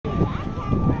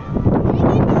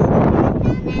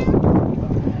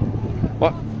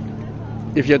What?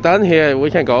 If you're done here, we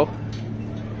can go.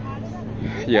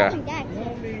 Yeah.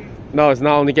 No, it's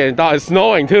not only getting dark, it's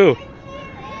snowing too.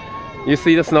 You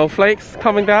see the snowflakes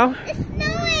coming down? It's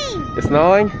snowing! It's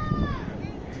snowing?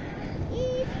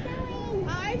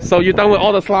 So you're done with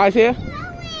all the slides here?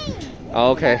 Oh,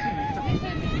 okay.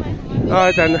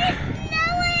 Alright then.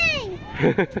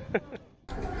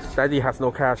 Daddy has no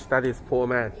cash. Daddy is poor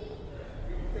man.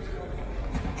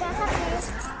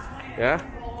 Yeah?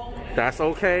 That's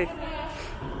okay.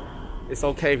 It's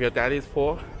okay if your daddy is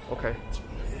poor. Okay.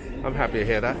 I'm happy to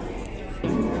hear that.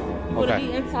 Would it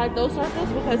be inside those circles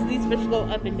because these fish go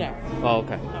up and down? Oh,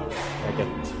 okay. Okay.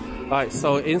 Alright,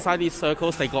 so inside these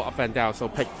circles they go up and down, so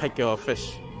pick your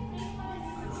fish.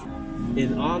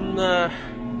 In honor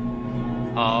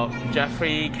of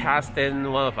Jeffrey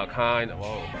Caston, one of a kind.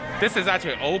 Whoa. This is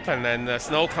actually open and the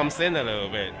snow comes in a little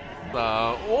bit.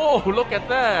 Oh, look at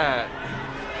that!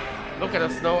 Look at the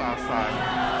snow outside.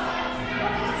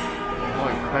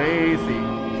 Going crazy.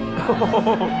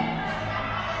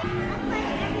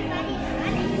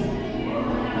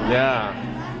 Yeah.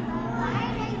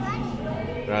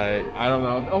 Right. I don't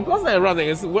know. Of course they're running.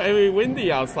 It's very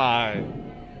windy outside.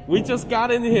 We just got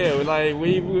in here. Like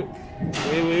we're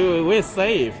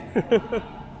safe. For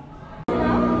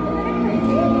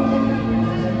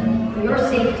your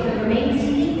safety, remain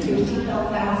seated with your seatbelt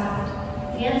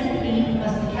fastened. Hands and feet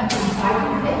must be kept inside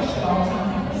the fish at all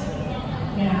times.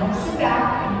 Now sit back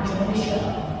and enjoy the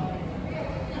show.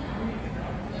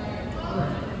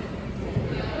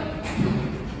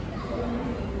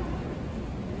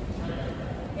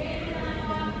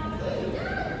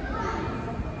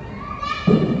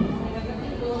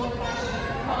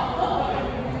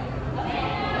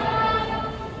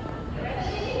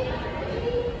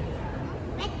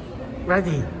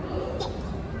 Ready?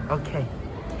 Okay.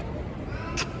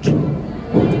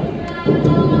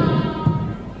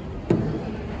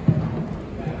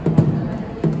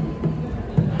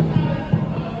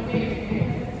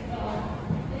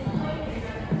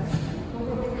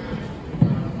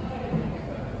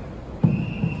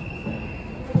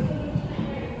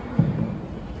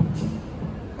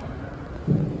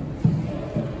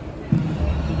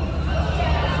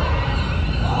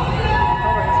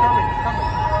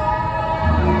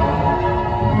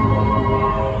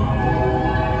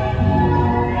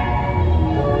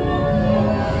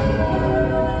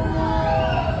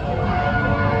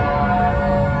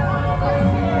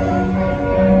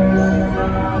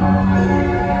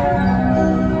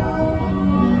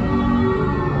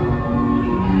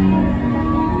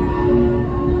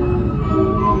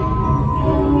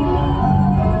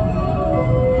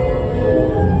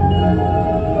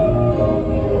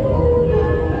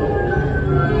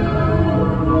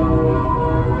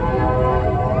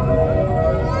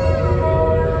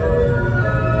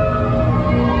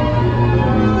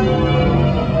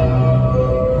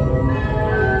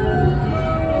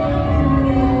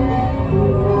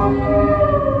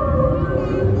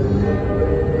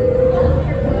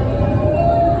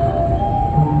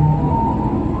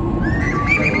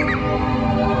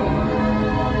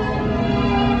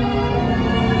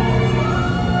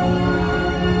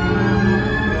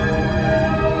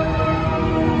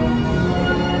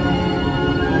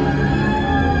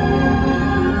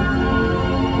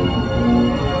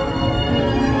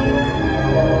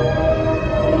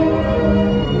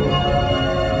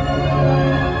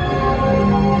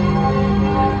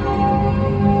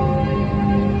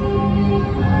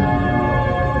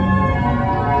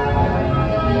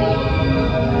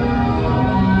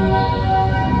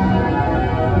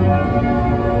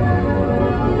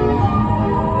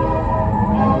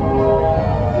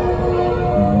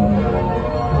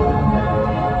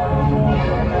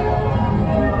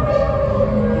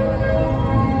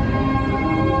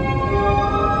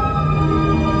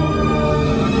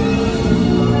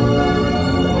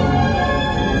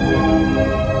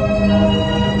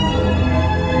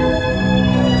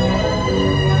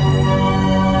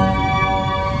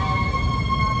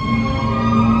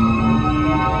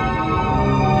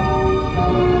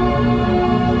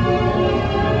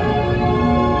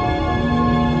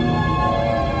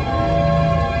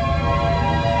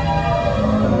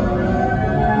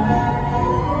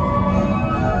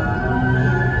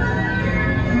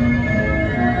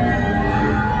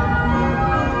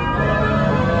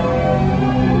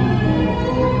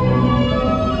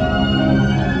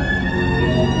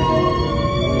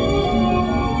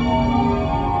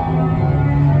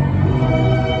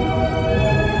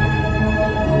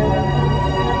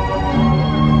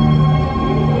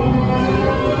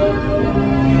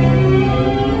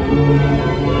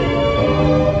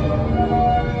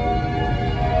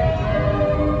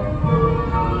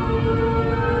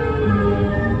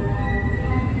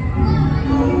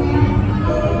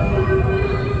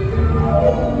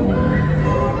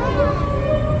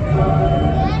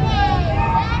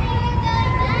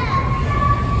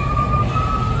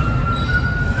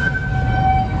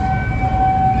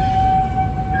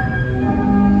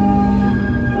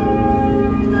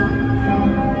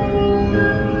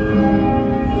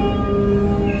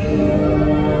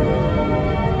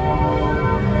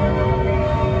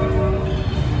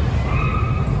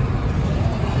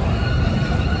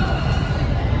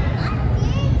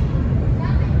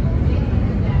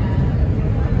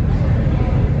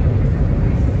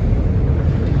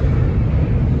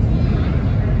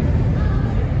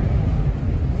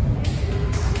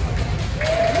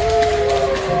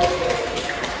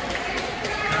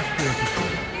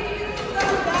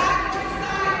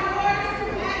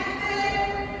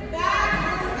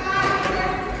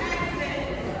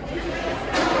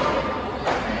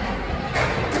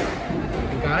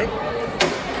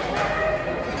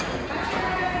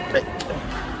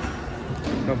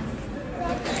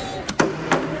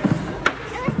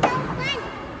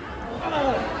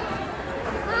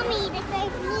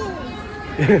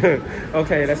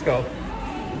 Okay, let's go.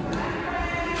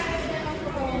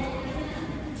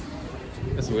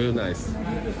 That's really nice.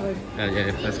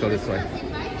 Yeah, let's go this way.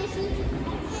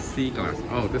 Seaglass.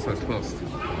 Oh, this one's closed.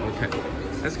 Okay,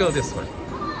 let's go this way.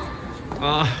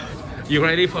 You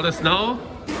ready for the snow?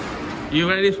 You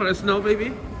ready for the snow,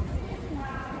 baby?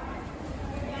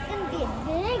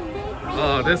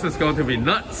 Oh, this is going to be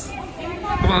nuts.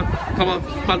 Come on, come on,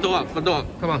 bundle up, come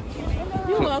on.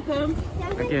 You're welcome.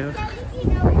 Thank you.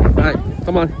 Alright,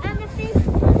 come on.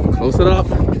 Close it up.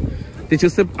 Did you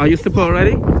sip? Are you sipping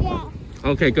already? Yeah.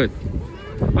 Okay, good.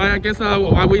 Alright, I guess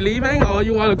are we leaving or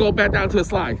you want to go back down to the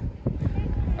slide?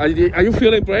 Are you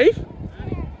feeling brave?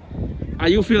 Are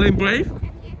you feeling brave? I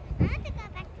want to go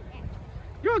back to there.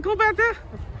 You want to go back there?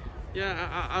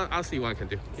 Yeah, I'll see what I can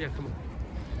do. Yeah, come on.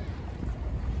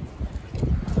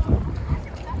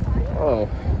 Oh,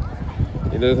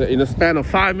 in the span of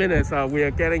 5 minutes, we are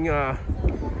getting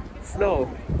snow.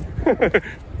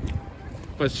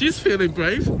 But she's feeling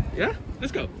brave. Yeah,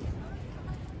 let's go.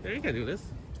 Yeah, you can do this.